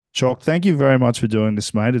Chalk, thank you very much for doing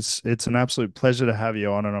this, mate. It's an absolute pleasure to have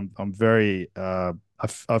you on, and I'm very I'm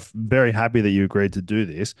very happy that you agreed to do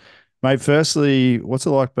this, mate. Firstly, what's it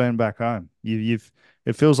like being back home? You've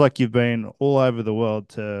it feels like you've been all over the world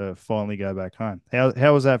to finally go back home.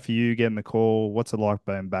 How was that for you getting the call? What's it like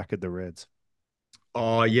being back at the Reds?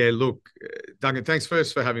 Oh yeah, look, Duncan, thanks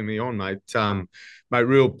first for having me on, mate. Mate,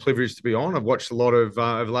 real privilege to be on. I've watched a lot of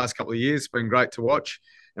over the last couple of years. It's been great to watch,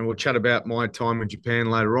 and we'll chat about my time in Japan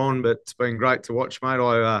later on. But it's been great to watch, mate.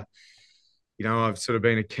 I've sort of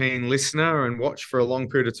been a keen listener and watched for a long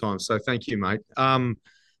period of time. So thank you, mate.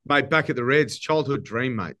 Mate, back at the Reds, childhood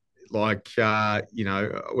dream, mate. We're going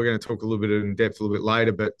to talk a little bit in depth a little bit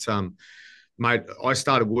later, but mate, I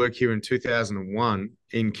started work here in 2001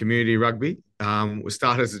 in community rugby. Was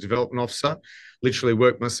started as a development officer, literally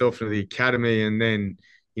worked myself into the academy, and then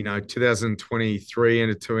 2023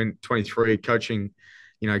 into 23 coaching.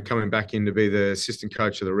 Coming back in to be the assistant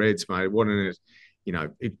coach of the Reds, mate. What an you know,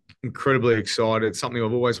 incredibly excited. Something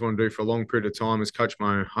I've always wanted to do for a long period of time is coach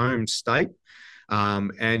my own home state.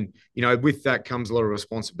 And with that comes a lot of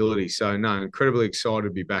responsibility. So no, incredibly excited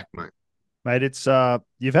to be back, mate. Mate, it's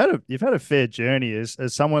you've had a fair journey as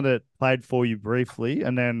someone that played for you briefly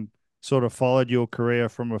and then sort of followed your career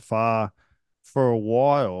from afar for a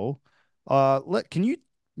while. Can you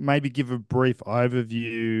maybe give a brief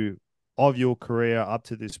overview of your career up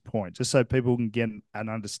to this point, just so people can get an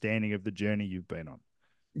understanding of the journey you've been on?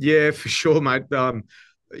 Yeah, for sure, mate.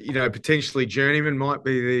 Potentially journeyman might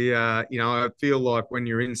be I feel like when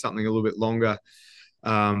you're in something a little bit longer,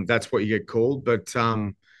 that's what you get called. But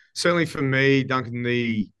certainly for me, Duncan,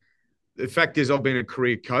 the fact is I've been a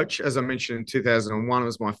career coach. As I mentioned in 2001, it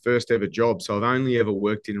was my first ever job. So I've only ever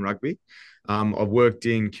worked in rugby. I've worked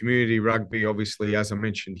in community rugby, obviously, as I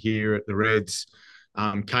mentioned here at the Reds.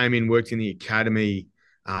 Came in, worked in the academy.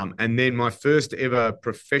 And then my first ever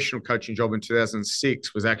professional coaching job in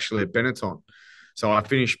 2006 was actually at Benetton. So I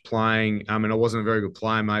finished playing, and I wasn't a very good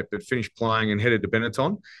player, mate, but finished playing and headed to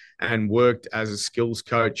Benetton and worked as a skills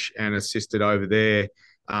coach and assisted over there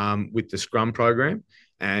with the Scrum program.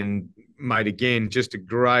 And mate, again, just a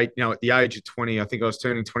great, at the age of 20, I think I was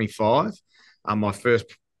turning 25. My first,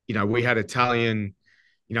 we had Italian,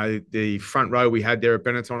 the front row we had there at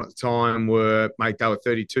Benetton at the time were, mate, they were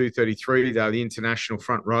 32, 33. They were the international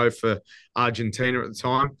front row for Argentina at the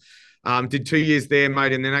time. Did 2 years there,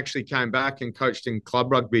 mate, and then actually came back and coached in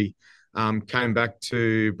club rugby. Came back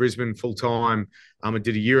to Brisbane full time. I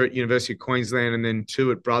did a year at University of Queensland and then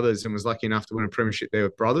two at Brothers, and was lucky enough to win a premiership there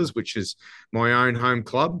with Brothers, which is my own home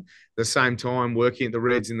club. At the same time, working at the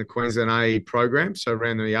Reds in the Queensland A program, so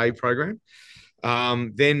around the A program.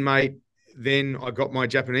 Then I got my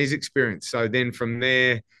Japanese experience. So then from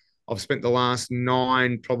there, I've spent the last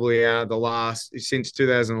nine, probably out of the last, since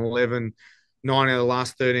 2011, 9 out of the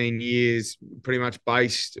last 13 years, pretty much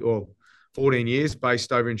based, or 14 years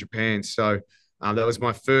based over in Japan. So that was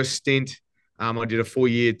my first stint. I did a 4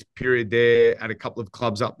 year period there at a couple of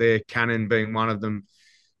clubs up there, Cannon being one of them.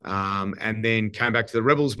 And then came back to the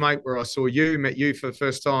Rebels, mate, where I saw you, met you for the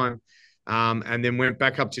first time. And then went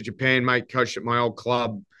back up to Japan, mate, coached at my old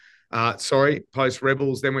club. Post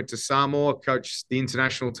Rebels, then went to Samoa, coached the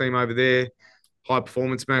international team over there, high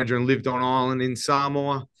performance manager, and lived on island in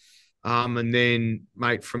Samoa. And then,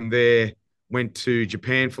 mate, from there, went to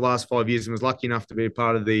Japan for the last 5 years and was lucky enough to be a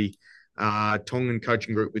part of the Tongan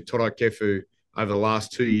coaching group with Torai Kefu over the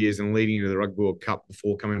last 2 years and leading into the Rugby World Cup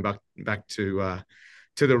before coming back to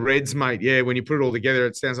the Reds, mate. Yeah, when you put it all together,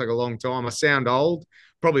 it sounds like a long time. I sound old,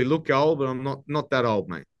 probably look old, but I'm not that old,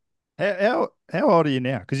 mate. How old are you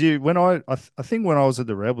now? Because I think when I was at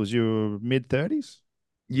the Rebels, you were mid 30s.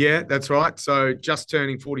 Yeah, that's right. So just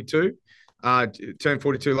turning 42. Turned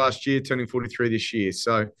 42 last year, turning 43 this year.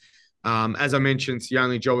 So as I mentioned, it's the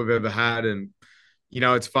only job I've ever had. And,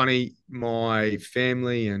 it's funny, my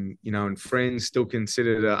family and friends still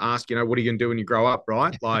consider to ask, what are you going to do when you grow up,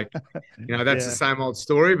 right? Like, that's the Yeah. same old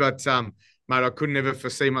story. But, mate, I could never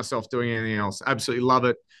foresee myself doing anything else. Absolutely love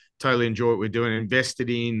it. Totally enjoy what we're doing. Invested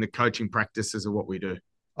in the coaching practices of what we do.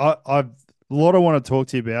 I've a lot I want to talk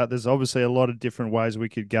to you about. There's obviously a lot of different ways we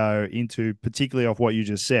could go into, particularly off what you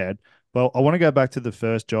just said. But I want to go back to the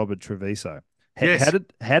first job at Treviso. Yes.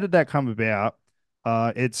 How did that come about?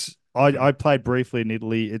 I played briefly in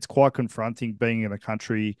Italy. It's quite confronting being in a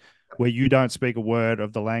country where you don't speak a word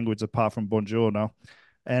of the language apart from buongiorno.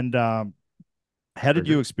 And how did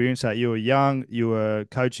you experience that? You were young, you were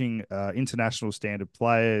coaching international standard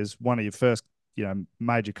players, one of your first,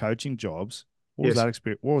 major coaching jobs. Yes.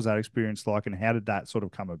 What was that experience like, and how did that sort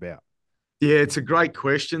of come about? Yeah, it's a great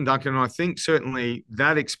question, Duncan. And I think certainly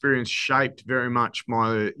that experience shaped very much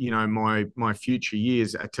my future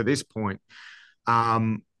years to this point.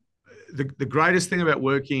 Um, the greatest thing about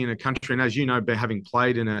working in a country, and as you know, having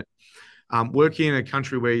played in it, working in a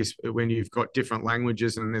country when you've got different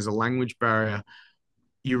languages and there's a language barrier,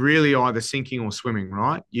 you're really either sinking or swimming,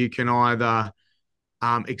 right? You can either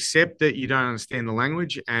accept that you don't understand the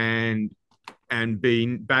language and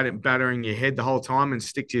be battering your head the whole time and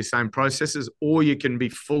stick to your same processes, or you can be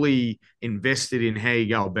fully invested in how you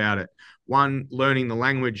go about it. One, learning the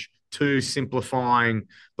language. Two, simplifying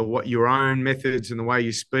what your own methods and the way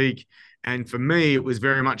you speak. And for me, it was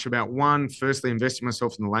very much about one, firstly, investing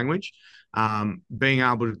myself in the language, being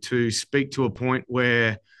able to speak to a point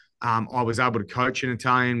where I was able to coach in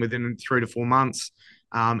Italian within 3 to 4 months.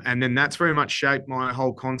 And then that's very much shaped my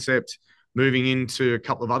whole concept moving into a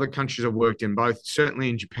couple of other countries I've worked in, both certainly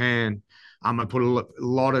in Japan. I put a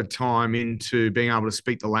lot of time into being able to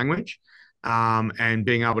speak the language and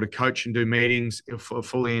being able to coach and do meetings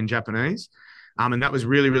fully in Japanese. And that was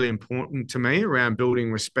really, really important to me around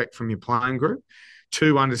building respect from your playing group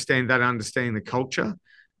to understanding the culture.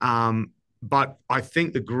 But I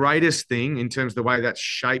think the greatest thing in terms of the way that's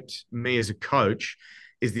shaped me as a coach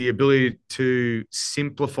is the ability to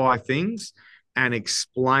simplify things and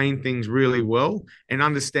explain things really well and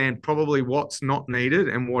understand probably what's not needed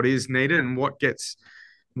and what is needed and what gets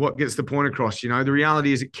the point across. The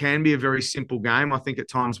reality is it can be a very simple game. I think at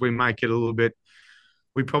times we probably make it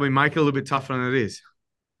a little bit tougher than it is.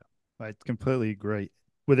 I completely agree.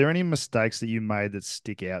 Were there any mistakes that you made that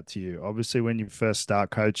stick out to you? Obviously, when you first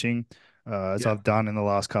start coaching, as Yeah. I've done in the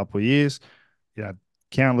last couple of years, you know,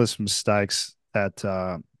 countless mistakes that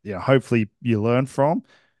hopefully you learn from.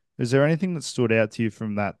 Is there anything that stood out to you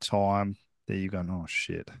from that time that you're going, oh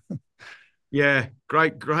shit? Yeah,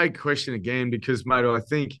 great question again, because mate, I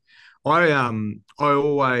think I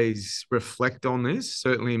always reflect on this,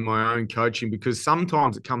 certainly in my own coaching, because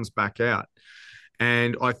sometimes it comes back out.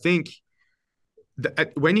 And I think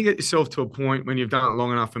when you get yourself to a point when you've done it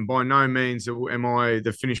long enough, and by no means am I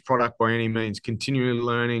the finished product by any means, continually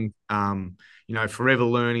learning, forever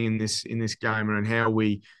learning in this game and how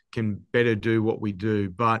we can better do what we do.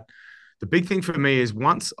 But the big thing for me is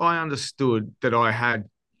once I understood that I had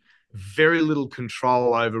very little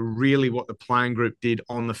control over really what the playing group did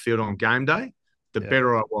on the field on game day, the Yeah.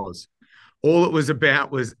 better I was. All it was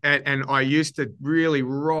about was, and I used to really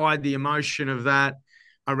ride the emotion of that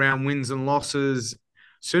around wins and losses.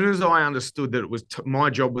 As soon as I understood that my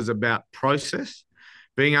job was about process,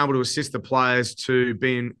 being able to assist the players to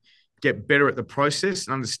get better at the process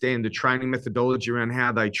and understand the training methodology around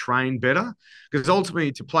how they train better. Because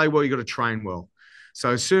ultimately, to play well, you got to train well.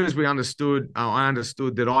 So as soon as I understood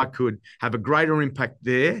that I could have a greater impact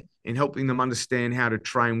there in helping them understand how to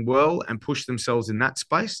train well and push themselves in that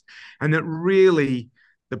space. And that really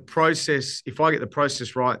the process, if I get the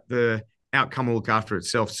process right, the outcome will look after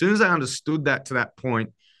itself. As soon as I understood that to that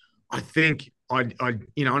point, I think and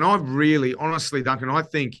I've really, honestly, Duncan, I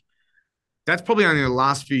think that's probably only the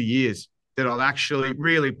last few years that I've actually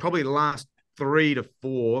really, probably the last 3 to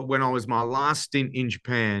 4, when I was my last stint in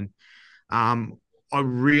Japan, um, I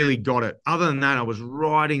really got it. Other than that, I was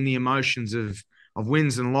riding the emotions of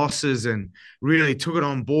wins and losses and really took it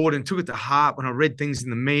on board and took it to heart when I read things in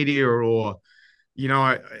the media or,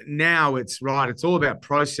 now it's right. It's all about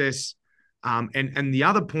process. And the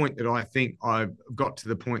other point that I think I've got to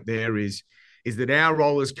the point there is that our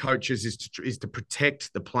role as coaches is to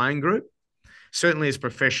protect the playing group, certainly as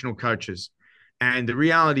professional coaches. And the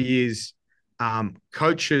reality is,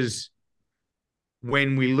 coaches,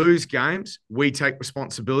 when we lose games, we take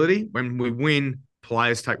responsibility. When we win,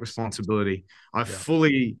 players take responsibility. I Yeah.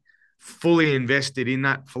 fully invested in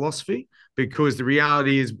that philosophy, because the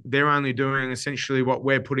reality is they're only doing essentially what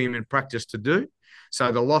we're putting them in practice to do.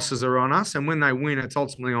 So the losses are on us, and when they win, it's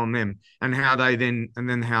ultimately on them and how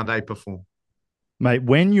they perform. Mate,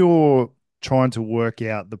 when you're trying to work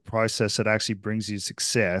out the process that actually brings you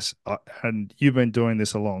success, and you've been doing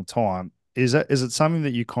this a long time, is it something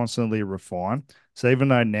that you constantly refine? So even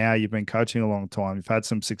though now you've been coaching a long time, you've had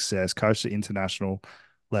some success, coached at international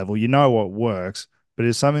level, you know what works, but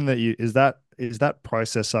is that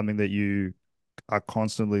process something that you are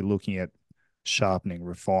constantly looking at sharpening,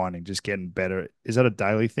 refining, just getting better? Is that a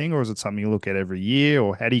daily thing, or is it something you look at every year,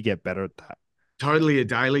 or how do you get better at that? Totally a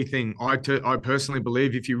daily thing. I personally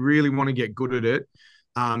believe if you really want to get good at it,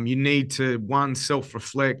 you need to, one,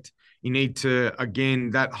 self-reflect. You need to, again,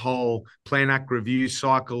 that whole plan, act, review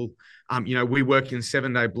cycle. We work in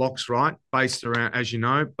 7-day blocks, right? Based around, as you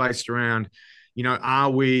know, based around Are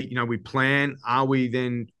we, we plan, are we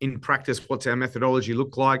then in practice, what's our methodology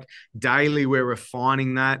look like? Daily, we're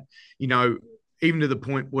refining that, even to the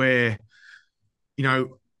point where, you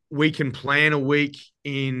know, we can plan a week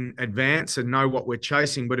in advance and know what we're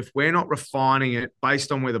chasing. But if we're not refining it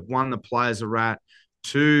based on where the players are at,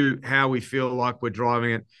 to how we feel like we're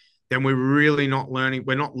driving it, then we're really not learning.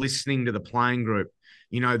 We're not listening to the playing group.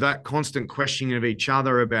 That constant questioning of each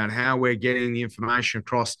other about how we're getting the information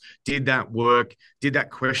across. Did that work? Did that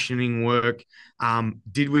questioning work?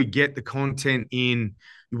 Did we get the content in?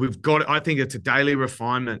 I think it's a daily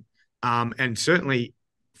refinement. And certainly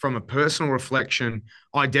from a personal reflection,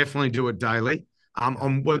 I definitely do it daily.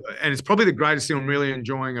 And it's probably the greatest thing I'm really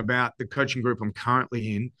enjoying about the coaching group I'm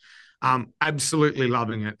currently in. Absolutely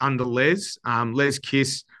loving it under Les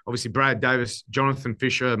Kiss, obviously Brad Davis, Jonathan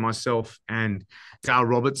Fisher, myself, and Dale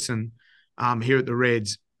Robertson here at the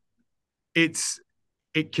Reds. It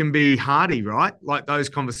can be hardy, right? Like those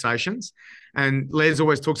conversations. And Les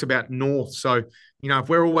always talks about north. So, if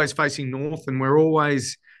we're always facing north and we're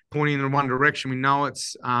always pointing in one direction, we know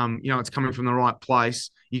it's coming from the right place.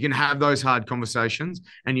 You can have those hard conversations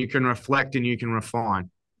and you can reflect and you can refine.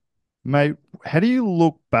 Mate, how do you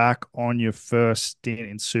look back on your first stint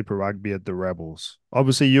in Super Rugby at the Rebels?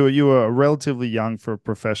 Obviously, you were relatively young for a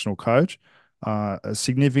professional coach. A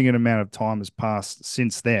significant amount of time has passed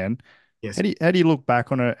since then. Yes. How do you look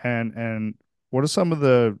back on it, and what are some of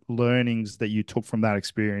the learnings that you took from that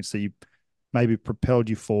experience that you maybe propelled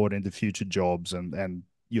you forward into future jobs and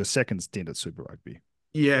your second stint at Super Rugby?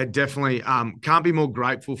 Yeah, definitely. Can't be more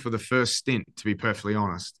grateful for the first stint, to be perfectly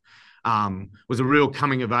honest. Was a real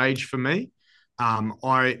coming of age for me.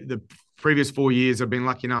 The previous 4 years, I've been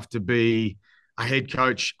lucky enough to be a head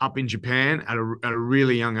coach up in Japan at a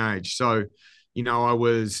really young age. So, I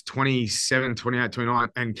was 27, 28, 29,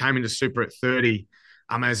 and came into Super at 30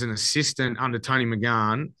 as an assistant under Tony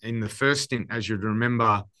McGahn in the first stint, as you'd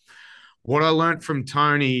remember. What I learned from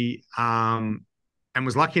Tony, and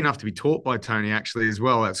was lucky enough to be taught by Tony actually as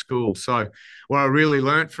well at school. So what I really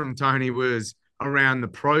learned from Tony was around the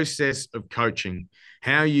process of coaching,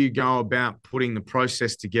 how you go about putting the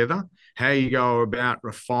process together, how you go about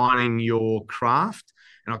refining your craft.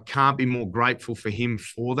 And I can't be more grateful for him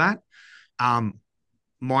for that. Um,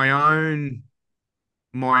 my own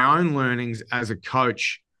learnings as a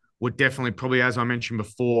coach were definitely probably, as I mentioned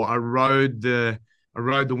before, I rode the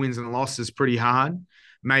wins and losses pretty hard.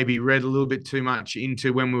 Maybe read a little bit too much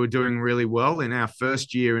into when we were doing really well. In our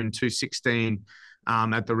first year in 2016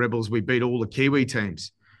 at the Rebels, we beat all the Kiwi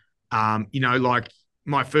teams. Like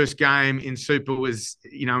my first game in Super was,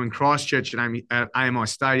 in Christchurch at AMI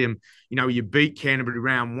Stadium. You beat Canterbury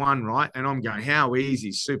round one, right? And I'm going, how easy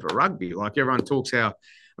is Super Rugby? Like everyone talks about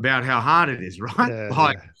how hard it is, right? Yeah,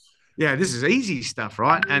 Like, yeah. yeah, this is easy stuff,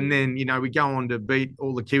 right? And then, we go on to beat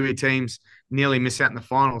all the Kiwi teams, nearly miss out in the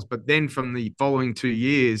finals. But then from the following 2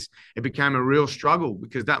 years, it became a real struggle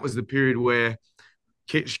because that was the period where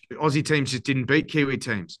Aussie teams just didn't beat Kiwi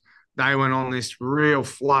teams. They went on this real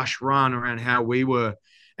flush run around how we were.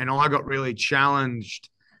 And I got really challenged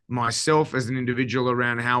myself as an individual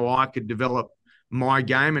around how I could develop my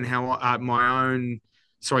game and how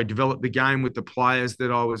develop the game with the players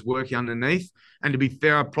that I was working underneath. And to be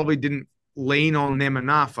fair, I probably didn't lean on them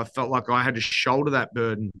enough. I felt like I had to shoulder that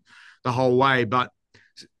burden the whole way. But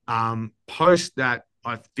post that,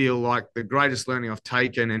 I feel like the greatest learning I've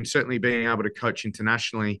taken, and certainly being able to coach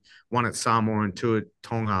internationally, one at Samoa and two at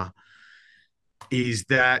Tonga, is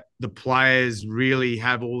that the players really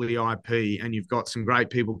have all the IP, and you've got some great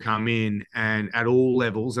people come in and at all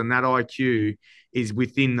levels, and that IQ is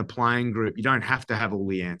within the playing group. You don't have to have all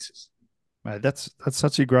the answers. Mate, that's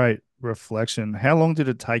such a great reflection. How long did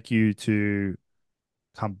it take you to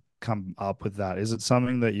come up with that? Is it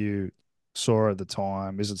something that you saw at the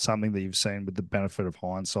time? Is it something that you've seen with the benefit of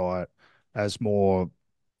hindsight as more,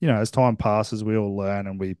 as time passes, we all learn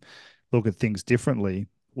and we look at things differently?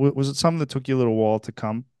 Was it something that took you a little while to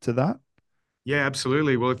come to that? Yeah,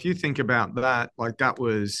 absolutely. Well, if you think about that, like that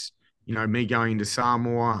was, me going to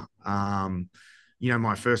Samoa.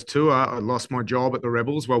 My first tour, I lost my job at the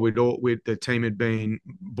Rebels while the team had been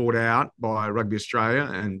bought out by Rugby Australia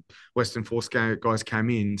and Western Force guys came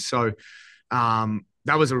in. So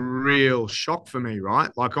that was a real shock for me, right?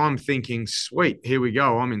 Like I'm thinking, sweet, here we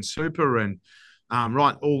go. I'm in Super and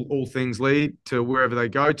right, all things lead to wherever they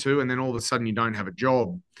go to, and then all of a sudden you don't have a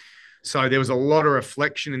job. So there was a lot of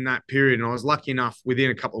reflection in that period, and I was lucky enough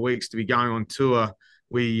within a couple of weeks to be going on tour.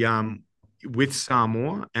 We with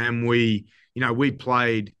Samoa, and we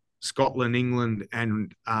played Scotland, England,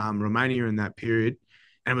 and Romania in that period,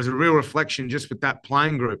 and it was a real reflection just with that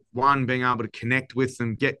playing group. One, being able to connect with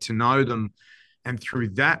them, get to know them, And through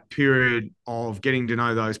that period of getting to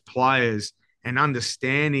know those players and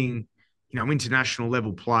understanding, international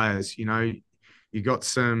level players, you got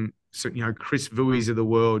Chris Vuis of the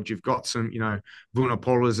world, you've got some,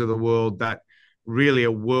 Vunapolas of the world that really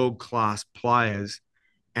are world class players.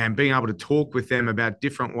 And being able to talk with them about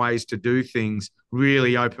different ways to do things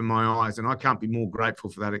really opened my eyes. And I can't be more grateful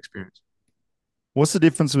for that experience. What's the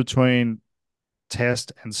difference between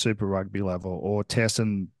Test and Super Rugby level, or Test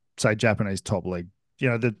and say Japanese top league?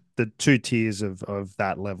 The two tiers of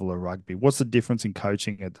that level of rugby. What's the difference in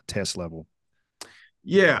coaching at the Test level?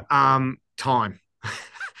 Yeah, time.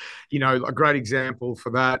 A great example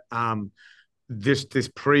for that. This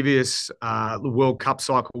previous World Cup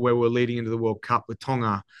cycle where we're leading into the World Cup with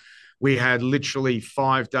Tonga, we had literally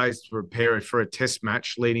 5 days to prepare for a test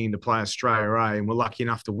match leading into play Australia A, and we're lucky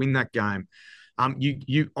enough to win that game.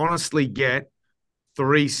 You honestly get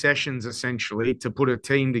 3 sessions essentially to put a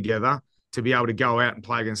team together to be able to go out and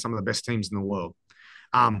play against some of the best teams in the world.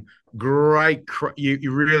 Great,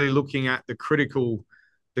 you're really looking at the critical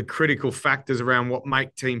factors around what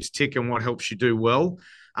make teams tick and what helps you do well.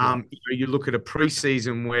 You look at a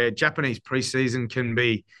preseason where Japanese preseason can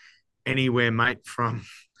be anywhere, mate,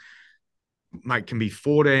 can be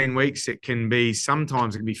 14 weeks.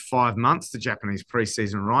 Sometimes it can be 5 months, the Japanese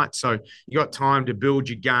preseason, right? So you got time to build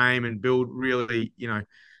your game and build really,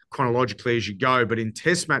 chronologically as you go. But in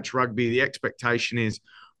test match rugby, the expectation is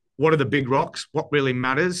what are the big rocks? What really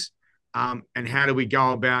matters? And how do we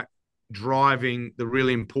go about driving the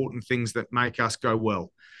really important things that make us go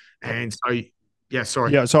well? And so, yeah,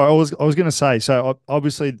 sorry. Yeah, so I was going to say, so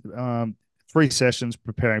obviously, 3 sessions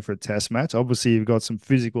preparing for a test match. Obviously, you've got some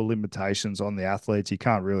physical limitations on the athletes. You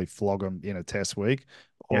can't really flog them in a test week,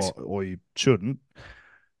 Yes. or you shouldn't.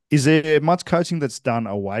 Is there much coaching that's done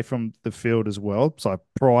away from the field as well? So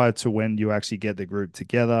prior to when you actually get the group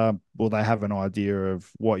together, will they have an idea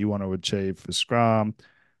of what you want to achieve for scrum,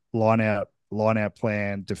 line out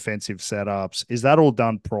plan, defensive setups? Is that all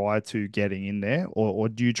done prior to getting in there, or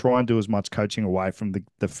do you try and do as much coaching away from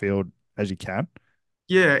the field as you can?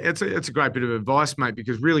 Yeah, it's a great bit of advice, mate,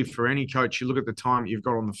 because really for any coach, you look at the time you've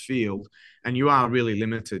got on the field and you are really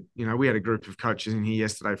limited. We had a group of coaches in here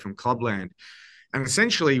yesterday from Clubland, and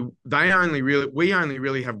essentially we only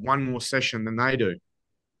really have one more session than they do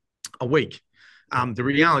a week. The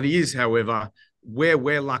reality is, however, where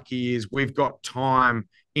we're lucky is we've got time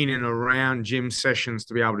in and around gym sessions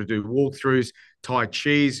to be able to do walkthroughs, Tai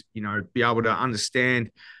Chi's, be able to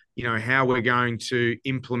understand, how we're going to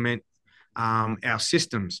implement our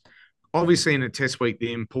systems. Obviously, in a test week,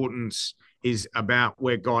 the importance is about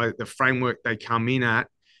the framework they come in at.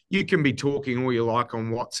 You can be talking all you like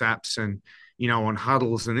on WhatsApps and, on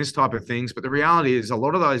huddles and this type of things. But the reality is a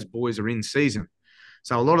lot of those boys are in season.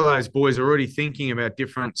 So a lot of those boys are already thinking about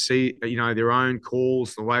their own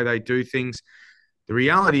calls, the way they do things. The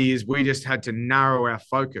reality is we just had to narrow our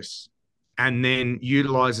focus and then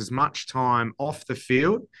utilize as much time off the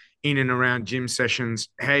field in and around gym sessions,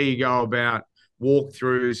 how you go about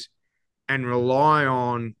walkthroughs, and rely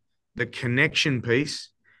on the connection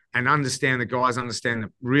piece and understand the guys understand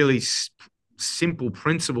the really simple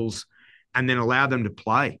principles and then allow them to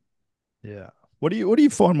play. Yeah. What do you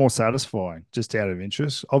find more satisfying, just out of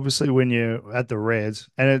interest? Obviously, when you're at the Reds,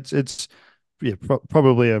 and it's yeah,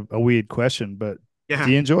 probably a weird question, but do Yeah.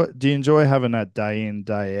 you enjoy having that day in,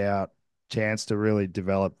 day out chance to really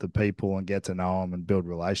develop the people and get to know them and build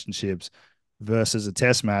relationships versus a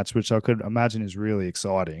test match, which I could imagine is really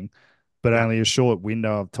exciting, but Yeah. only a short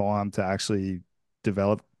window of time to actually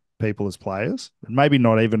develop people as players, and maybe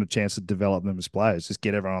not even a chance to develop them as players, just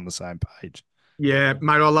get everyone on the same page. Yeah,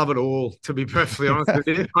 mate, I love it all, to be perfectly honest with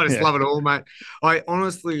you. I just Yeah. love it all, mate. I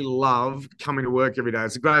honestly love coming to work every day.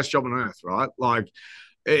 It's the greatest job on earth, right? Like,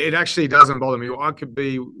 it actually doesn't bother me. I could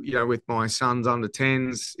be, with my son's under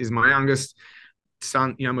 10s, is my youngest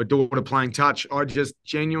son, my daughter playing touch. I just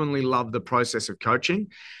genuinely love the process of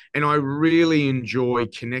coaching. And I really enjoy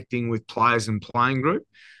connecting with players and playing group.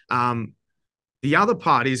 The other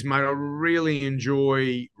part is, mate, I really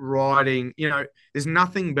enjoy writing. There's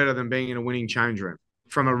nothing better than being in a winning change room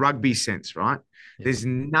from a rugby sense, right? Yeah. There's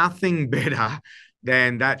nothing better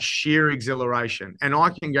than that sheer exhilaration. And I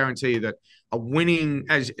can guarantee you that a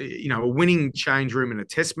winning change room in a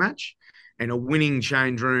test match and a winning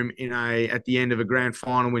change room at the end of a grand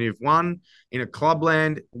final when you've won in a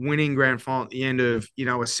clubland, winning grand final at the end of,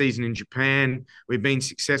 a season in Japan, we've been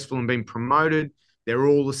successful and been promoted. They're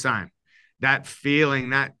all the same. That feeling,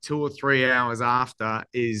 that 2 or 3 hours after,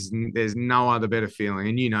 there's no other better feeling,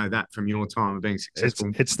 and you know that from your time of being It's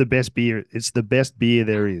successful. it's the best beer. It's the best beer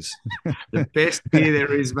there is. The best beer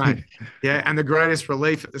there is, mate. Yeah, and the greatest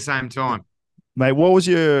relief at the same time. Mate, what was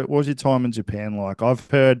your time in Japan like? I've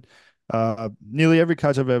heard nearly every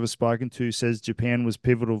coach I've ever spoken to says Japan was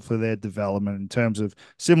pivotal for their development in terms of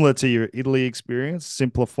similar to your Italy experience,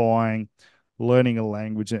 simplifying, learning a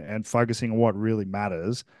language, and focusing on what really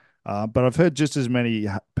matters. But I've heard just as many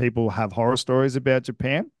people have horror stories about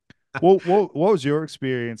Japan. What was your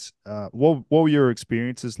experience? What were your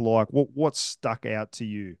experiences like? What stuck out to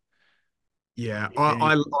you, Yeah, if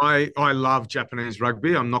anything? I love Japanese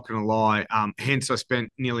rugby. I'm not going to lie. Hence, I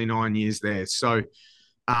spent nearly 9 years there. So,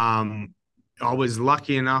 um, I was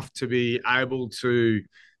lucky enough to be able to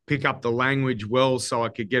pick up the language well, so I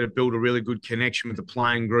could build a really good connection with the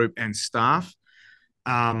playing group and staff.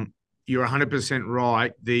 You're 100%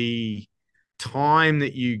 right. The time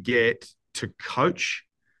that you get to coach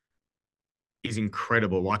is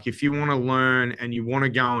incredible. Like if you want to learn and you want to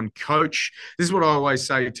go and coach, this is what I always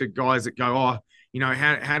say to guys that go, oh,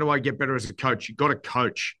 how do I get better as a coach? You got to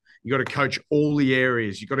coach. You got to coach all the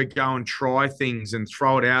areas. You got to go and try things and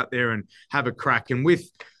throw it out there and have a crack. And with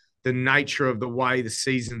the nature of the way the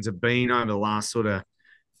seasons have been over the last sort of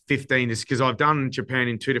 15, is because I've done Japan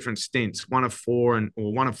in two different stints, one of four and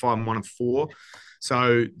or one of five and one of four.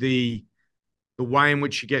 So the way in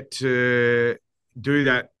which you get to do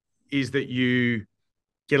that is that you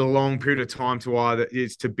get a long period of time to either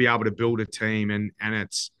is to be able to build a team, and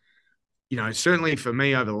it's certainly for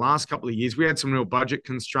me over the last couple of years we had some real budget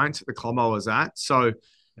constraints at the club I was at. So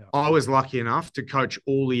Yeah. I was lucky enough to coach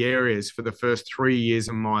all the areas for the first 3 years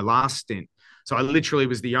of my last stint. So I literally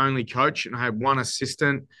was the only coach, and I had one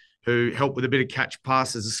assistant who helped with a bit of catch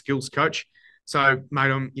pass as a skills coach. So,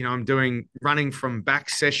 mate, I'm doing running from back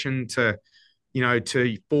session to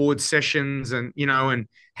forward sessions, and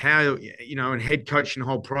how, and head coaching the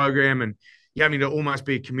whole program. And you having to almost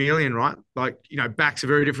be a chameleon, right? Like, backs are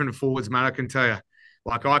very different to forwards, mate. I can tell you.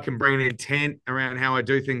 Like, I can bring an intent around how I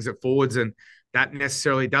do things at forwards, and that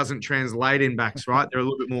necessarily doesn't translate in backs, right? They're a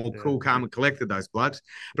little bit more Yeah. cool, calm, and collected, those blokes.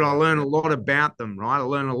 But I learn a lot about them, right? I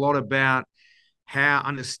learn a lot about how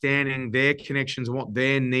understanding their connections and what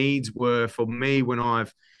their needs were for me when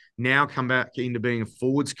I've now come back into being a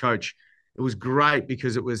forwards coach. It was great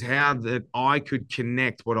because it was how that I could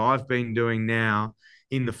connect what I've been doing now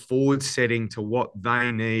in the forward setting to what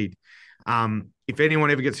they need. If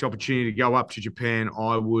anyone ever gets the opportunity to go up to Japan,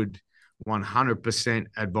 I would 100%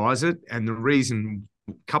 advise it. And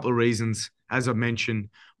a couple of reasons, as I mentioned,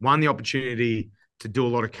 one, the opportunity to do a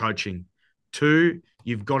lot of coaching. Two,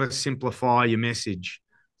 you've got to simplify your message.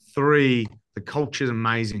 Three, the culture is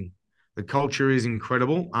amazing. The culture is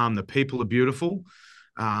incredible. The people are beautiful.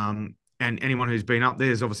 And anyone who's been up there,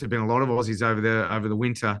 there's obviously been a lot of Aussies over there over the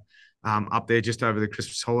winter, up there just over the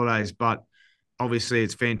Christmas holidays. But obviously,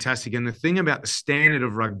 it's fantastic. And the thing about the standard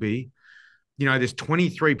of rugby, there's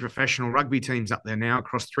 23 professional rugby teams up there now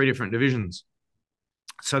across three different divisions.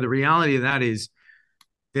 So the reality of that is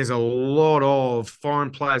there's a lot of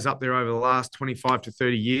foreign players up there over the last 25 to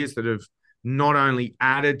 30 years that have not only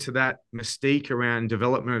added to that mystique around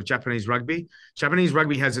development of Japanese rugby. Japanese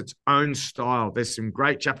rugby has its own style. There's some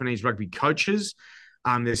great Japanese rugby coaches.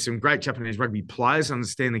 There's some great Japanese rugby players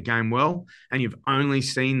understand the game well, and you've only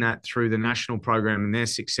seen that through the national program and their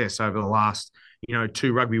success over the last,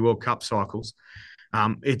 two Rugby World Cup cycles.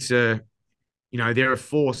 They're a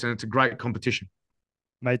force, and it's a great competition.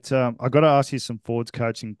 Mate, I got to ask you some forwards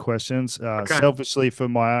coaching questions, Okay, selfishly for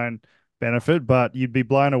my own benefit, but you'd be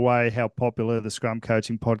blown away how popular the scrum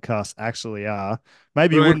coaching podcasts actually are.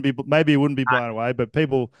 brilliant. Maybe you wouldn't be blown away, but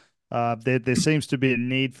people, there seems to be a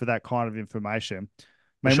need for that kind of information.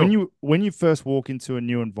 For Mate, sure. when you first walk into a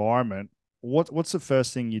new environment, what's the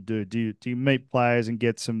first thing you do? Do you meet players and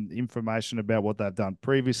get some information about what they've done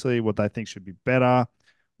previously, what they think should be better?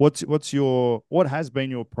 What has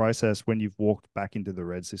been your process when you've walked back into the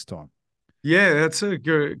Reds this time? Yeah, that's a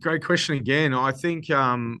great question again. I think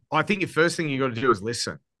your first thing you got to do is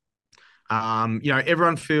listen.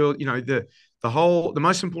 Everyone feel, the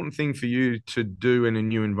most important thing for you to do in a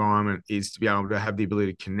new environment is to be able to have the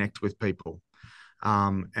ability to connect with people.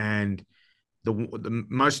 And the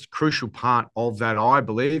most crucial part of that, I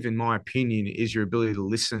believe, in my opinion, is your ability to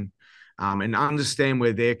listen, and understand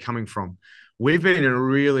where they're coming from. We're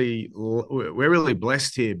really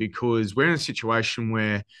blessed here because we're in a situation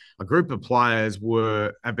where a group of players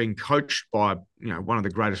have been coached by, one of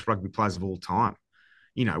the greatest rugby players of all time.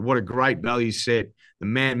 What a great value set. The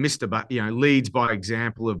man, Mister, leads by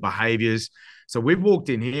example of behaviours. So we've walked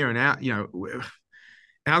in here and out.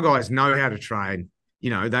 Our guys know how to train.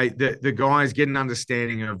 The guys get an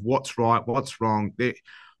understanding of what's right, what's wrong.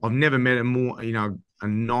 I've never met a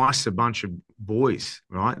nicer bunch of boys.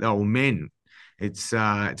 Right, they're all men. It's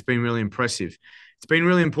been really impressive. It's been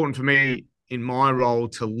really important for me, in my role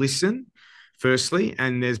to listen, firstly.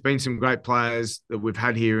 And there's been some great players that we've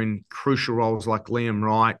had here in crucial roles like Liam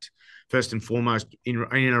Wright, first and foremost, in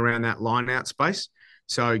and around that line out space.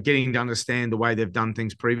 So getting to understand the way they've done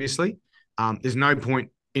things previously. There's no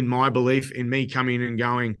point, in my belief, in me coming in and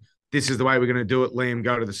going, this is the way we're going to do it. Liam,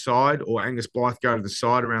 go to the side, or Angus Blythe, go to the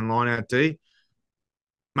side around line out D.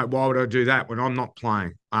 Mate, why would I do that when I'm not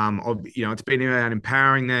playing? It's been about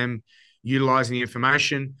empowering them, utilising the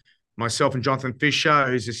information. Myself and Jonathan Fisher,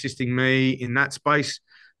 who's assisting me in that space,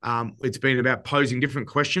 it's been about posing different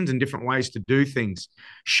questions and different ways to do things,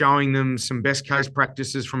 showing them some best case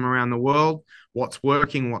practices from around the world, what's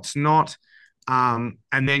working, what's not, and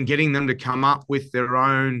then getting them to come up with their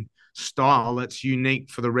own style that's unique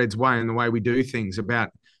for the Reds way and the way we do things, about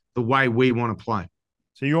the way we want to play.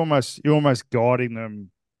 So you're almost guiding them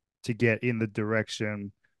to get in the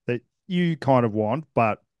direction that you kind of want,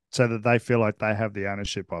 but so that they feel like they have the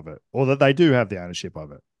ownership of it, or that they do have the ownership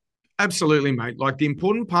of it. Absolutely, mate. Like, the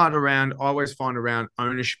important part around, I always find around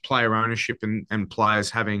ownership, player ownership, and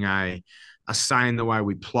players having a say in the way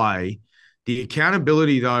we play. The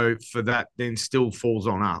accountability, though, for that then still falls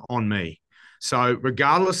on me. So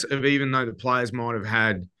regardless of, even though the players might have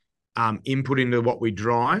had input into what we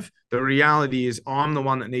drive, the reality is I'm the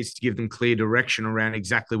one that needs to give them clear direction around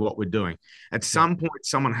exactly what we're doing. At some point,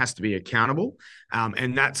 someone has to be accountable,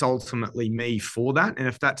 and that's ultimately me for that. And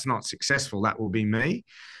if that's not successful, that will be me.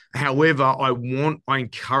 However, I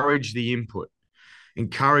encourage the input,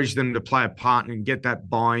 encourage them to play a part and get that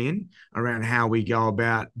buy-in around how we go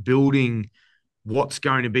about building what's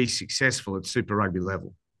going to be successful at Super Rugby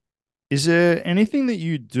level. Is there anything that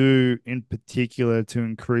you do in particular to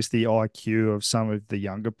increase the IQ of some of the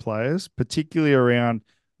younger players, particularly around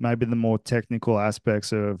maybe the more technical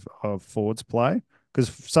aspects of forwards play? Because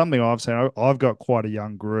something I've seen, I've got quite a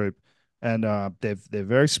young group, and they're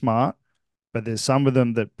very smart, but there's some of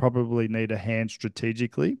them that probably need a hand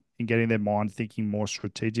strategically in getting their mind thinking more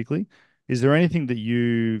strategically. Is there anything that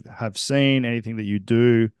you have seen, anything that you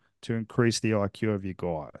do to increase the IQ of your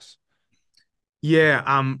guys? Yeah,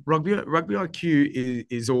 rugby IQ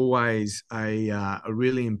is always a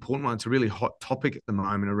really important one. It's a really hot topic at the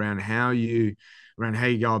moment around how you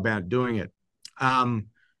go about doing it.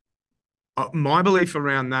 My belief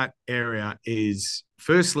around that area is,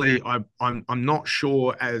 firstly, I'm not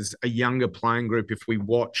sure as a younger playing group if we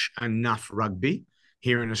watch enough rugby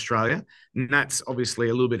here in Australia, and that's obviously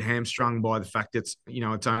a little bit hamstrung by the fact it's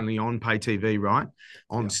only on pay TV, right,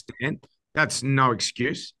 on Yeah. Stan. That's no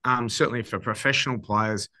excuse. Certainly for professional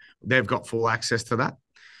players, they've got full access to that.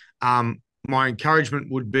 My encouragement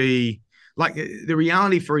would be, like, the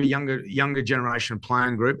reality for a younger generation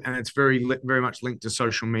playing group, and it's very very much linked to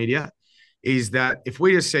social media, is that if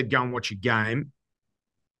we just said go and watch a game,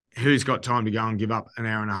 who's got time to go and give up an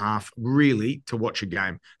hour and a half really to watch a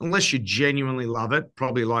game? Unless you genuinely love it,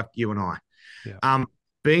 probably like you and I. Yeah.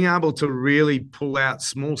 Being able to really pull out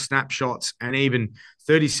small snapshots and even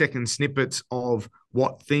 30-second snippets of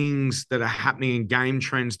what things that are happening in game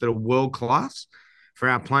trends that are world class for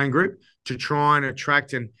our playing group, to try and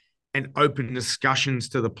attract and open discussions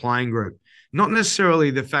to the playing group. Not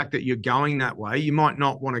necessarily the fact that you're going that way. You might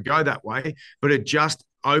not want to go that way, but it just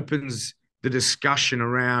opens the discussion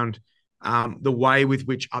around the way with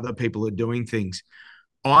which other people are doing things.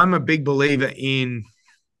 I'm a big believer in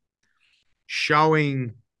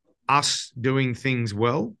showing us doing things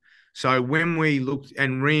well. So when we look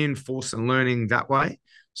and reinforce and learning that way,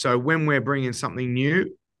 so when we're bringing something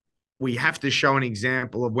new, we have to show an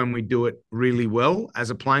example of when we do it really well as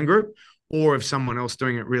a playing group, or of someone else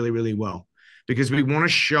doing it really, really well, because we want to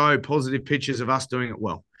show positive pictures of us doing it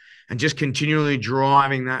well, and just continually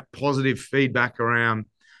driving that positive feedback around,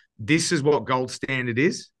 this is what gold standard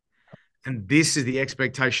is, and this is the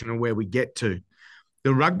expectation of where we get to.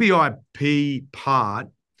 The rugby IP part,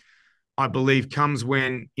 I believe, comes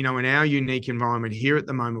when, in our unique environment here at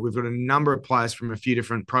the moment, we've got a number of players from a few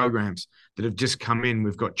different programs that have just come in.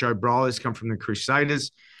 We've got Joe Bryler's come from the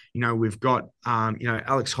Crusaders. We've got,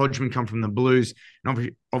 Alex Hodgman come from the Blues.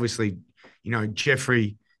 And obviously,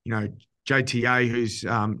 Jeffrey, JTA, who's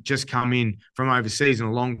just come in from overseas and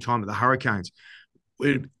a long time at the Hurricanes.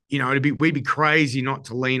 We'd be crazy not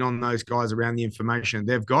to lean on those guys around the information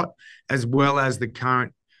they've got, as well as the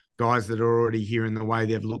current guys that are already here in the way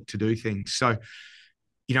they've looked to do things. So,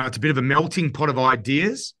 it's a bit of a melting pot of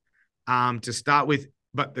ideas to start with.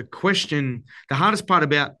 But the hardest part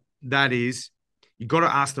about that is you've got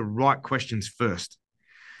to ask the right questions first.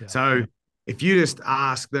 Yeah. So if you just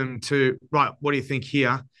ask them to, right, what do you think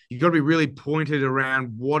here? You've got to be really pointed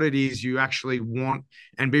around what it is you actually want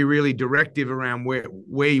and be really directive around where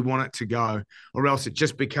you want it to go, or else it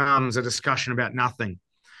just becomes a discussion about nothing.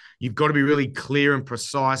 You've got to be really clear and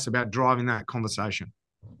precise about driving that conversation.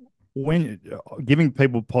 When giving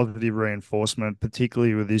people positive reinforcement,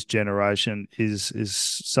 particularly with this generation, is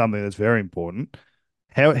something that's very important.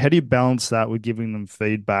 How do you balance that with giving them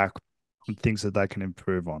feedback on things that they can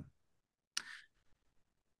improve on?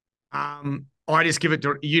 I just give it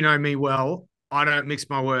to, you know me well. I don't mix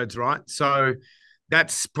my words, right? So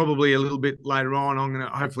that's probably a little bit later on. I'm going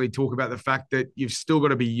to hopefully talk about the fact that you've still got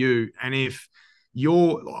to be you. And if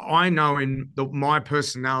I know in my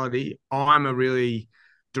personality, I'm a really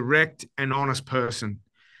direct and honest person.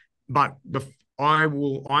 But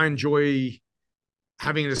I enjoy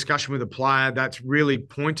having a discussion with a player that's really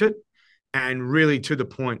pointed and really to the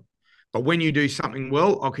point. But when you do something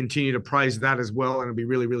well, I'll continue to praise that as well, and it'll be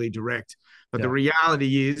really, really direct. But the Yeah,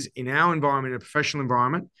 reality is, in our environment, a professional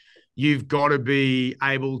environment, you've got to be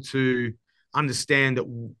able to understand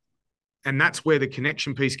that, and that's where the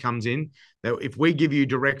connection piece comes in. That if we give you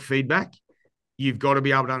direct feedback, you've got to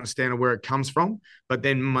be able to understand where it comes from. But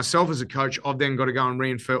then myself as a coach, I've then got to go and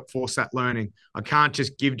reinforce that learning. I can't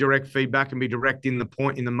just give direct feedback and be direct in the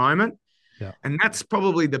point in the moment. yeah. And that's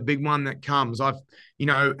probably the big one that comes.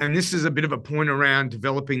 And this is a bit of a point around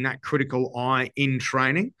developing that critical eye in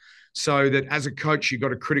training, so that as a coach, you've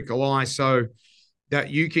got a critical eye so that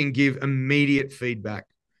you can give immediate feedback.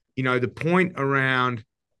 The point around,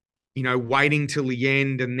 waiting till the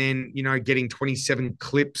end and then, getting 27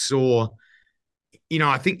 clips or,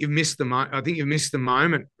 I think you've missed the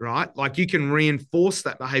moment, right? Like, you can reinforce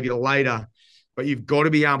that behavior later, but you've got to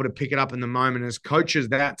be able to pick it up in the moment. As coaches,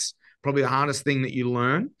 that's probably the hardest thing that you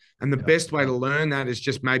learn. And the Yeah. best way to learn that is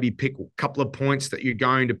just maybe pick a couple of points that you're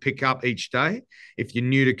going to pick up each day. If you're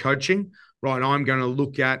new to coaching, right, I'm going to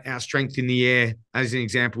look at our strength in the air as an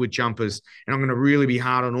example with jumpers. And I'm going to really be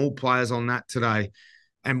hard on all players on that today,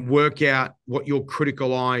 and work out what your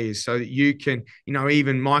critical eye is so that you can,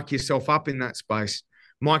 even mic yourself up in that space,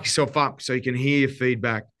 mic yourself up so you can hear your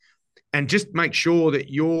feedback, and just make sure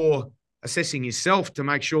that you're assessing yourself to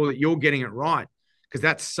make sure that you're getting it right, because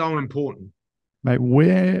that's so important. Mate,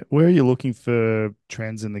 where are you looking for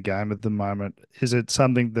trends in the game at the moment? Is it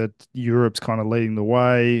something that Europe's kind of leading the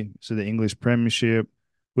way? So the English Premiership,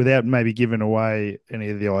 without maybe giving away any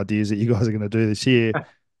of the ideas that you guys are going to do this year,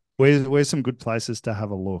 where's some good places to have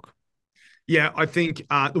a look? Yeah, I think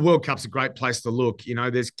the World Cup's a great place to look.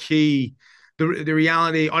 There's key. The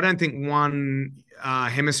reality, I don't think one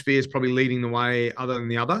hemisphere is probably leading the way other than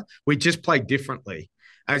the other. We just play differently,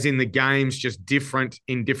 as in the game's just different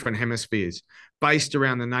in different hemispheres, based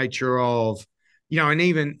around the nature of, and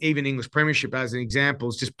even English Premiership as an example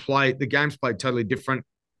is just the game's played totally different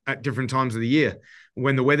at different times of the year.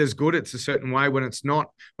 When the weather's good, it's a certain way. When it's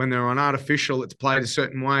not, when they're on artificial, it's played a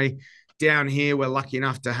certain way. Down here, we're lucky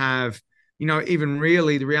enough to have, even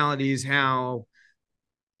really the reality is how,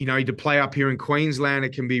 to play up here in Queensland,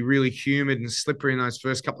 it can be really humid and slippery in those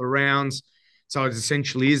first couple of rounds. So it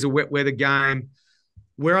essentially is a wet weather game.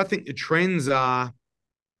 Where I think the trends are,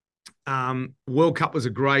 World Cup was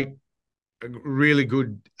a really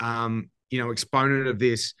good, exponent of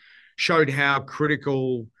this. Showed how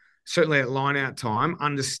critical, certainly at line-out time,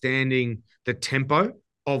 understanding the tempo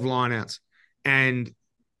of line-outs and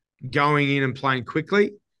going in and playing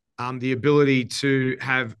quickly, the ability to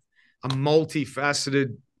have a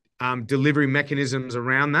multifaceted delivery mechanisms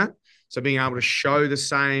around that. So being able to show the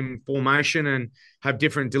same formation and have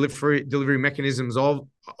different delivery mechanisms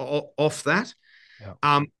off that.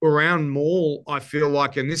 Yeah. Around maul, I feel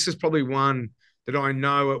like, and this is probably one that I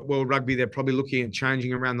know at World Rugby, they're probably looking at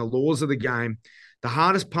changing around the laws of the game. The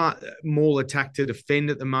hardest part, maul attack to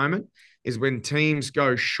defend at the moment, is when teams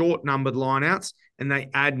go short numbered lineouts and they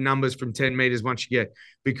add numbers from 10 meters once you get,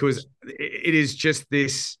 because it is just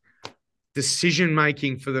this decision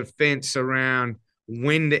making for the defense around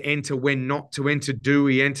when to enter, when not to enter, do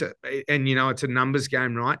we enter? And, it's a numbers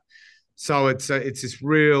game, right? So it's this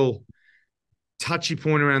real touchy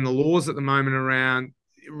point around the laws at the moment around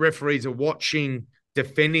referees are watching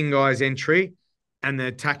defending guys' entry, and the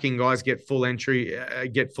attacking guys get full entry,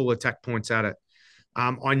 get full attack points at it.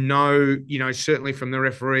 I know, certainly from the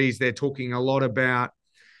referees, they're talking a lot about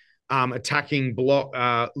attacking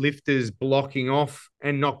lifters blocking off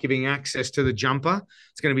and not giving access to the jumper.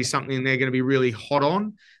 It's going to be something they're going to be really hot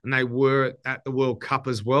on, and they were at the World Cup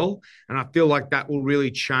as well. And I feel like that will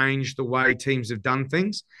really change the way teams have done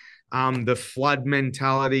things. the flood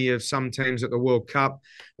mentality of some teams at the World Cup.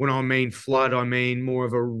 When I mean flood, I mean more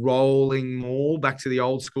of a rolling maul, back to the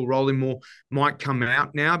old school rolling maul, might come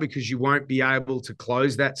out now because you won't be able to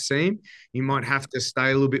close that seam. You might have to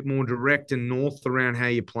stay a little bit more direct and north around how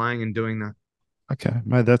you're playing and doing that. Okay,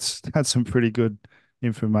 mate, that's some pretty good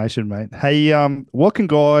information, mate. Hey, what can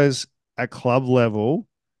guys at club level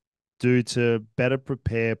do to better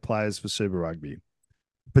prepare players for Super Rugby,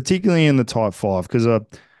 particularly in the Type Five? Because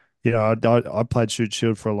I played Shoot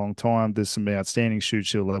Shield for a long time. There's some outstanding Shoot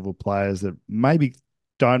Shield level players that maybe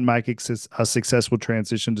don't make a successful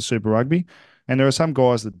transition to Super Rugby, and there are some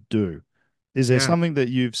guys that do. Is there Yeah. something that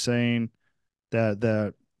you've seen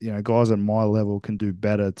that guys at my level can do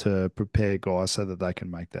better to prepare guys so that they can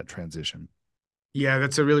make that transition? Yeah,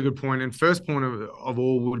 that's a really good point. And first point of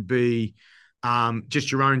all would be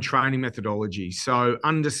just your own training methodology. So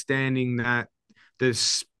understanding that the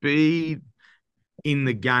speed in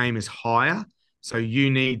the game is higher. So you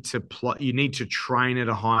need to train at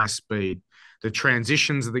a higher speed. The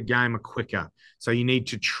transitions of the game are quicker. So you need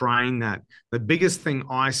to train that. The biggest thing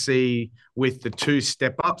I see with the two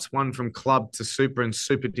step ups, one from club to super and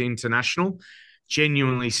super to international,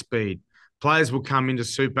 genuinely speed. Players will come into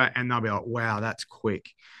super and they'll be like, wow, that's quick.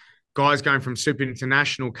 Guys going from super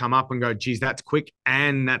international come up and go, geez, that's quick.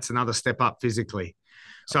 And that's another step up physically.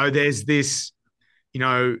 So there's this, you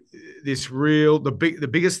know, the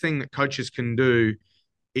biggest thing that coaches can do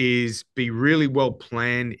is be really well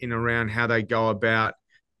planned in around how they go about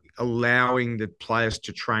allowing the players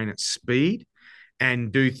to train at speed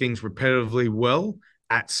and do things repetitively well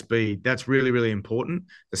at speed. That's really, really important.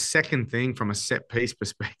 The second thing from a set piece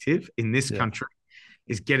perspective in this Yeah. country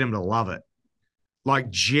is get them to love it. Like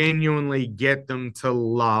genuinely get them to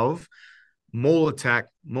love maul attack,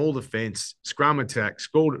 maul defense, scrum attack,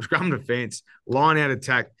 scrum defense, line out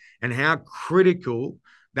attack, and how critical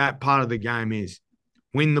that part of the game is.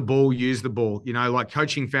 Win the ball, use the ball. You know, like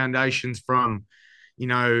coaching foundations from, you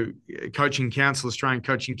know, coaching council, Australian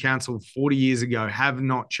Coaching Council 40 years ago have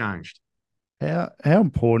not changed. How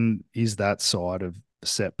important is that side of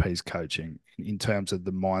set piece coaching in terms of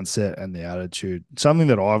the mindset and the attitude? Something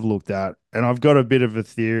that I've looked at, and I've got a bit of a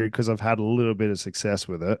theory because I've had a little bit of success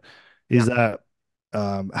with it, is Yeah,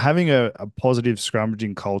 that having a positive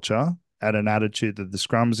scrummaging culture and an attitude that the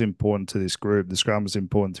scrum is important to this group, the scrum is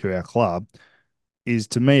important to our club, is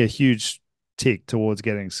to me a huge tick towards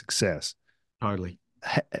getting success. totally.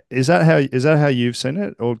 Is that how you've seen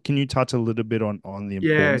it, or can you touch a little bit on the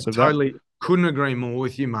Yeah, importance of that? totally. Couldn't agree more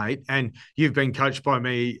with you, mate. And you've been coached by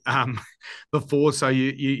me before, so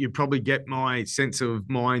you probably get my sense of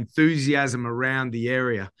my enthusiasm around the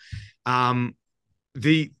area. Um,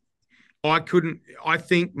 the I couldn't. I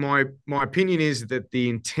think my opinion is that the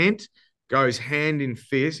intent goes hand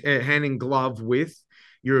in glove with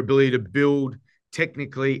your ability to build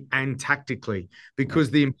technically and tactically, Yeah. because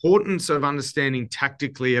the importance of understanding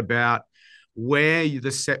tactically about where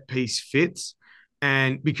the set piece fits.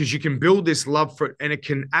 And because you can build this love for it, and it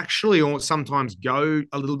can actually or sometimes go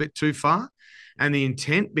a little bit too far. And the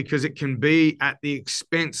intent, because it can be at the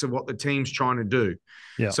expense of what the team's trying to do.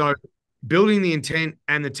 Yeah. So building the intent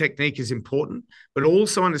and the technique is important, but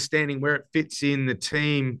also understanding where it fits in the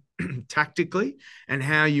team tactically and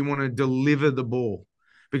how you want to deliver the ball.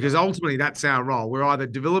 Because ultimately that's our role. We're either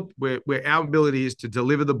where our ability is to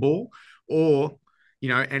deliver the ball or, you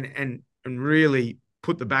know, and really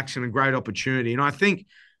put the backs in a great opportunity. And I think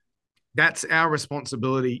that's our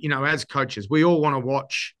responsibility, you know, as coaches. We all want to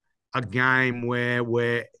watch a game where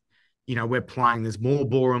we're playing. There's more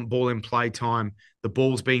ball in play time. The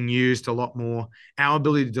ball's being used a lot more. Our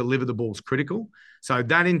ability to deliver the ball is critical. So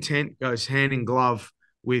that intent goes hand in glove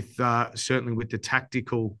with certainly with the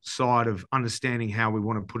tactical side of understanding how we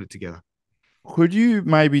want to put it together. Could you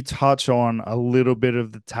maybe touch on a little bit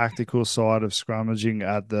of the tactical side of scrummaging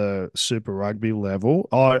at the Super Rugby level?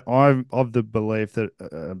 I'm of the belief that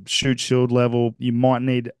shoot shield level, you might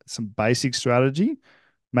need some basic strategy,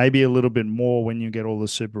 maybe a little bit more when you get all the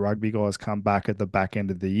Super Rugby guys come back at the back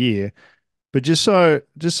end of the year. But just so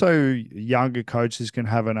younger coaches can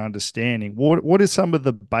have an understanding, what are some of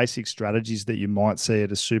the basic strategies that you might see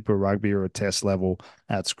at a Super Rugby or a Test level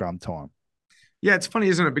at scrum time? Yeah, it's funny,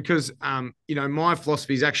 isn't it? Because you know, my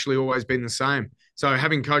philosophy's actually always been the same. So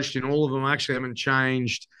having coached in all of them, I actually haven't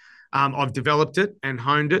changed. I've developed it and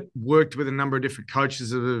honed it, worked with a number of different coaches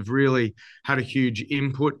that have really had a huge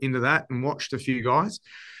input into that and watched a few guys.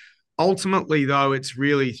 Ultimately, though, it's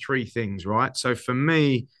really three things, right? So for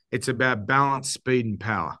me, it's about balance, speed, and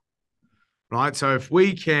power, right? So if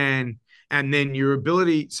we can, and then your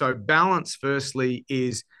ability, so balance, firstly,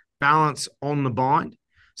 is balance on the bind.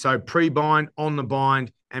 So pre bind, on the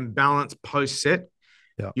bind, and balance post set,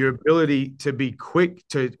 Yeah. your ability to be quick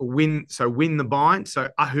to win, so win the bind. So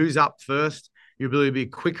who's up first? Your ability to be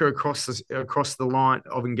quicker across the line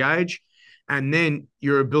of engage, and then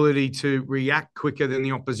your ability to react quicker than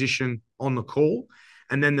the opposition on the call,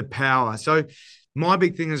 and then the power. So my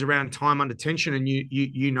big thing is around time under tension, and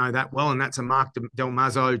you know that well, and that's a Mark Del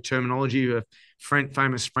Mazzo terminology, a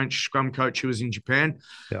famous French scrum coach who was in Japan.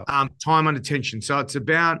 Yeah. Time under tension. So it's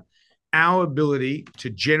about our ability to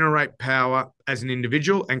generate power as an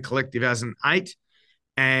individual and collective as an eight,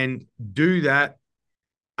 and do that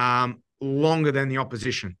longer than the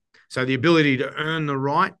opposition. So the ability to earn the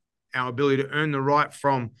right, our ability to earn the right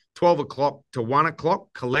from 12 o'clock to 1 o'clock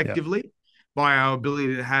Yeah. collectively, by our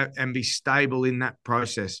ability to have and be stable in that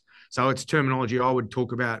process. So it's terminology I would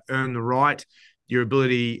talk about: earn the right, your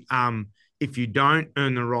ability, if you don't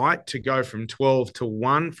earn the right to go from 12 to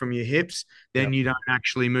 1 from your hips, Yeah. then you don't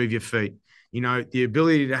actually move your feet. The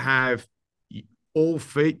ability to have all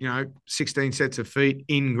feet, 16 sets of feet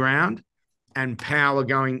in ground, and power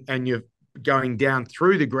going, and you're going down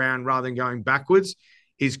through the ground rather than going backwards,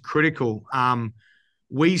 is critical.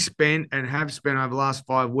 We spent and have spent over the last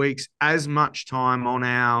 5 weeks as much time on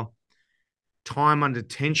our time under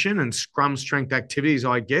tension and scrum strength activities,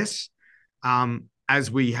 I guess,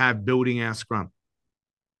 as we have building our scrum.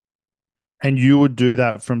 And you would do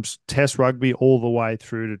that from test rugby all the way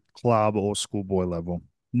through to club or schoolboy level.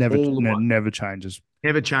 Never, All the way. never changes.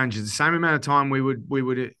 Never changes. The same amount of time we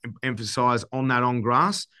would emphasize on that on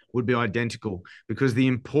grass would be identical, because the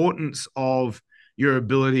importance of your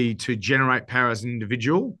ability to generate power as an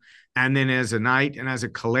individual, and then as an eight and as a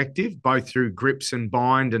collective, both through grips and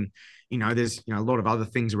bind, and there's a lot of other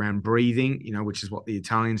things around breathing, which is what the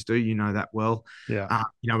Italians do. That well. Yeah.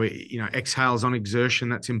 Exhales on exertion,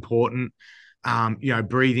 that's important.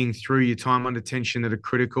 Breathing through your time under tension, that are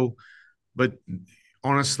critical. But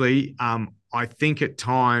honestly, I think at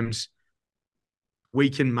times we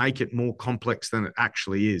can make it more complex than it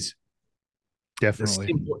actually is.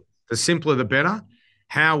 Definitely. The simpler, the better.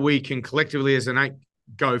 How we can collectively as an eight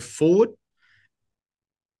go forward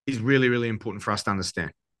is really, really important for us to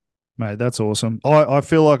understand. Mate, that's awesome. I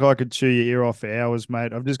feel like I could chew your ear off for hours,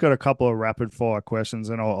 mate. I've just got a couple of rapid fire questions,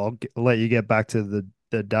 and I'll let you get back to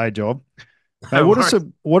the day job. Mate,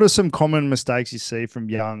 what are some common mistakes you see from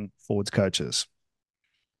young forwards coaches?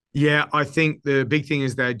 Yeah, I think the big thing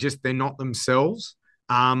is they're not themselves.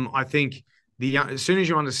 I think as soon as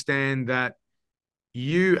you understand that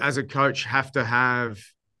you as a coach have to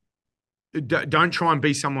don't try and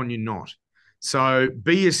be someone you're not. So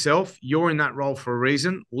be yourself. You're in that role for a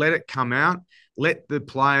reason. Let it come out. Let the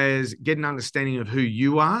players get an understanding of who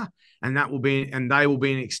you are, and they will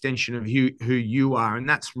be an extension of who you are, and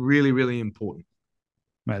that's really, really important.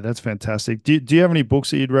 Mate, that's fantastic. Do you have any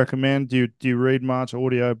books that you'd recommend? Do you read much?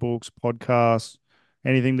 Audio books, podcasts,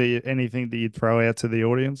 anything that you'd throw out to the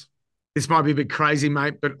audience? This might be a bit crazy,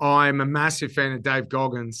 mate, but I'm a massive fan of Dave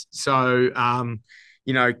Goggins. So,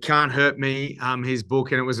 Can't Hurt Me, his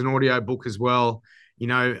book, and it was an audio book as well.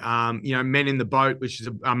 Men in the Boat, which is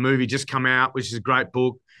a movie just come out, which is a great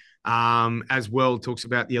book. As well, talks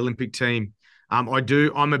about the Olympic team. I'm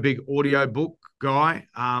a big audio book guy.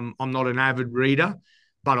 I'm not an avid reader,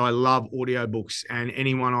 but I love audiobooks, and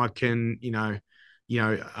anyone I can,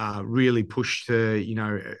 really push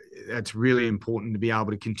to, that's really important to be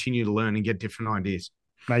able to continue to learn and get different ideas.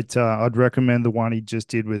 Mate, I'd recommend the one he just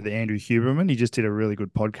did with Andrew Huberman. He just did a really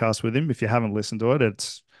good podcast with him. If you haven't listened to it,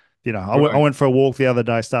 it's, I went for a walk the other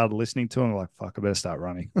day, started listening to him, like, fuck, I better start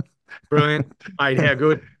running. Brilliant. Mate, how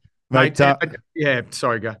good. Mate, yeah,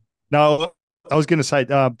 sorry, go. No, I was going to say,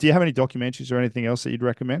 do you have any documentaries or anything else that you'd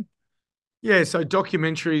recommend? Yeah, so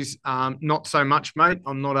documentaries, not so much, mate.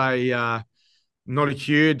 I'm not a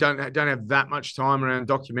huge, don't have that much time around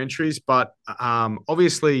documentaries, but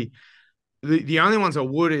obviously the only ones I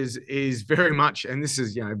would is very much, and this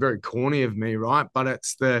is very corny of me, right? But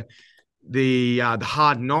it's the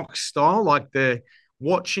hard knock style, like the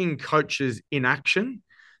watching coaches in action.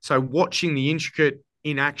 So watching the intricate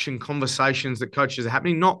in action conversations that coaches are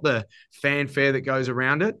having, not the fanfare that goes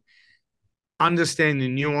around it. Understand the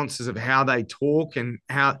nuances of how they talk, and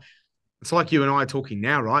how it's like you and I are talking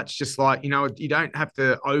now, right? It's just like, you don't have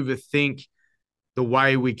to overthink the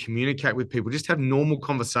way we communicate with people. Just have normal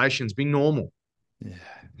conversations. Be normal.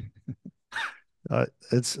 Yeah.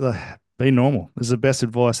 It's be normal. This is the best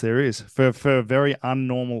advice there is for a very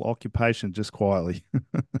unnormal occupation, just quietly.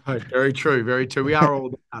 Oh, very true. Very true. We are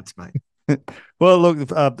all nuts, mate. Well,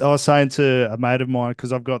 look, I was saying to a mate of mine,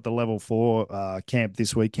 because I've got the level 4 camp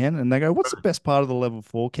this weekend, and they go, "What's the best part of the level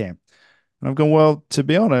 4 camp?" And I've gone, well, to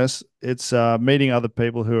be honest, it's meeting other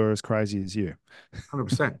people who are as crazy as you.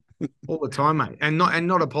 100%. All the time, mate. And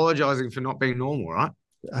not apologizing for not being normal, right?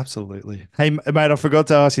 Absolutely. Hey, mate, I forgot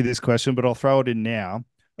to ask you this question, but I'll throw it in now.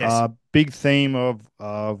 Yes. Big theme of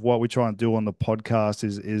what we try and do on the podcast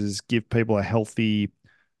is give people a healthy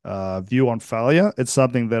view on failure. It's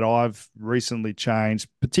something that I've recently changed,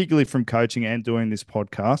 particularly from coaching and doing this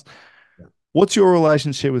podcast. What's your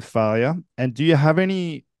relationship with failure? And do you have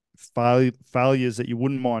any failures that you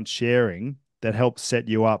wouldn't mind sharing that help set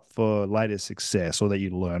you up for later success or that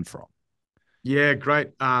you learn from? Yeah, great.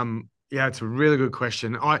 Yeah, it's a really good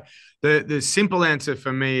question. The simple answer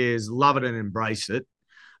for me is love it and embrace it.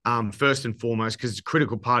 First and foremost, because it's a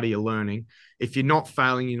critical part of your learning. If you're not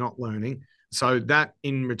failing, you're not learning. So that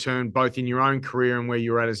in return, both in your own career and where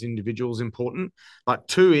you're at as individual is important, but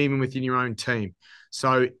two, even within your own team.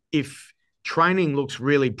 So if training looks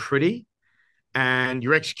really pretty and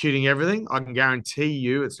you're executing everything, I can guarantee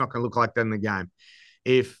you it's not going to look like that in the game.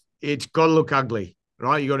 If it's got to look ugly,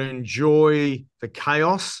 right? You got to enjoy the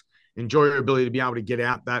chaos, enjoy your ability to be able to get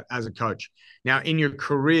out that as a coach. Now, in your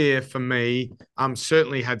career, for me,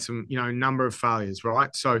 certainly had some, number of failures,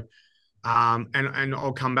 right? So, and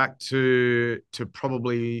I'll come back to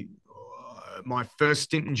probably my first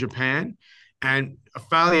stint in Japan, and a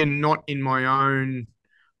failure not in my own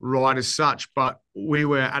right as such, but we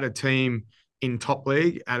were at a team in top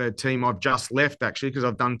league, at a team I've just left actually because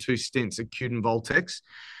I've done two stints at Cuden Voltex,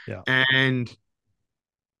 Yeah. and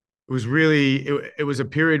it was a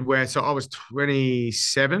period where so I was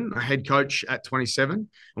 27, a head coach at 27,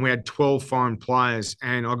 and we had 12 foreign players.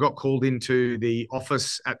 And I got called into the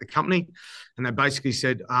office at the company, and they basically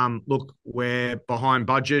said, "Look, we're behind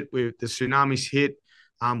budget. The tsunami's hit.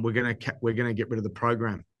 We're gonna get rid of the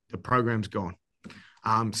program. The program's gone.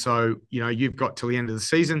 So you've got till the end of the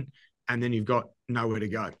season, and then you've got nowhere to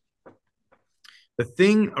go." The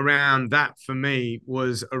thing around that for me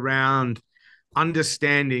was around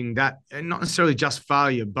understanding that, and not necessarily just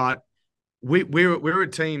failure, but we're a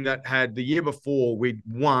team that had the year before we'd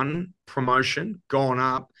won promotion, gone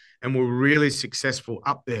up, and were really successful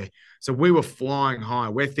up there. So we were flying high.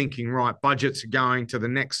 We're thinking, right, budgets are going to the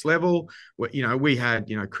next level. We had,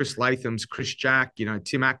 Chris Latham's, Chris Jack,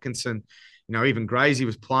 Tim Atkinson, even Grazy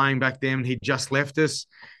was playing back then. He just left us.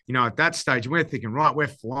 At that stage, we're thinking, right, we're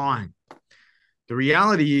flying. The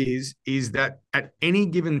reality is that at any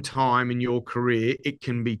given time in your career, it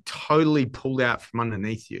can be totally pulled out from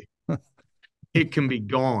underneath you. It can be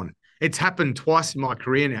gone. It's happened twice in my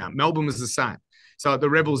career now. Melbourne was the same. So at the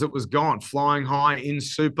Rebels, it was gone, flying high in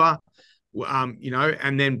super,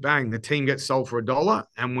 and then bang, the team gets sold for $1,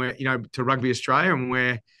 and we're, to Rugby Australia, and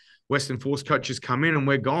where Western Force coaches come in, and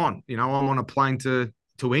we're gone. I'm on a plane to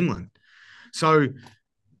England. So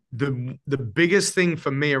the biggest thing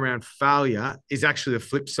for me around failure is actually the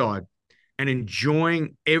flip side, and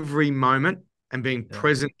enjoying every moment and being Yeah.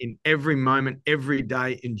 present in every moment, every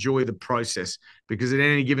day. Enjoy the process, because at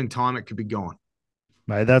any given time it could be gone.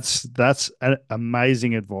 Mate, that's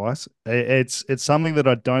amazing advice. It's something that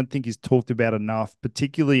I don't think is talked about enough,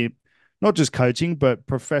 particularly not just coaching, but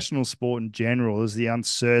professional sport in general, is the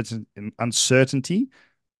uncertainty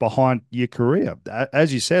behind your career.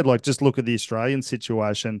 As you said, like just look at the Australian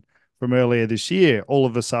situation from earlier this year. All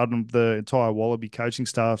of a sudden, the entire Wallaby coaching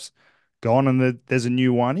staff's gone, and there's a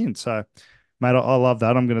new one in. So, mate, I love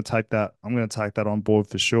that. I'm going to take that. I'm going to take that on board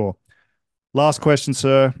for sure. Last question,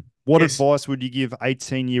 sir. What Yes. advice would you give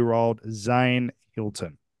 18-year-old Zane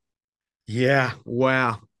Hilton? Yeah.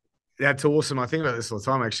 Wow. That's awesome. I think about this all the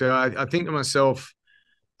time, actually. I think to myself,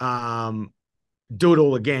 um, do it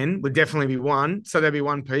all again would definitely be one. So there'd be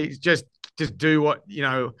one piece. Just do what,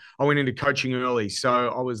 I went into coaching early, so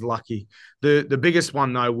I was lucky. The biggest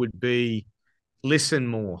one though would be listen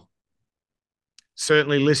more.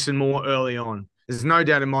 Certainly listen more early on. There's no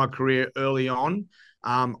doubt in my career early on,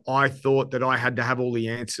 I thought that I had to have all the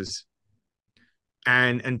answers.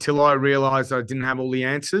 And until I realized I didn't have all the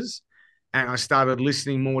answers, and I started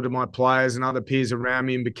listening more to my players and other peers around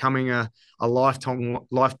me and becoming a lifelong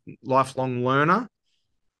learner,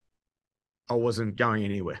 I wasn't going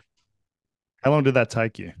anywhere. How long did that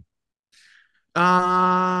take you?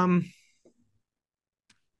 Um,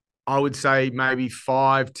 I would say maybe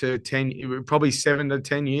 5 to 10, probably 7 to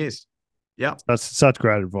 10 years. Yeah. That's such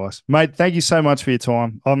great advice, mate. Thank you so much for your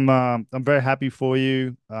time. I'm very happy for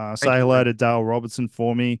you. Thank Say you, hello mate. to Dale Robertson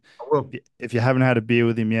for me. I will. If you haven't had a beer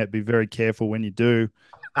with him yet, be very careful when you do.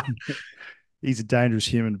 He's a dangerous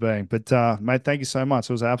human being. But mate, thank you so much.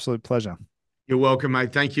 It was an absolute pleasure. You're welcome,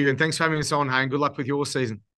 mate. Thank you. And thanks for having us on, Hayne. Good luck with your season.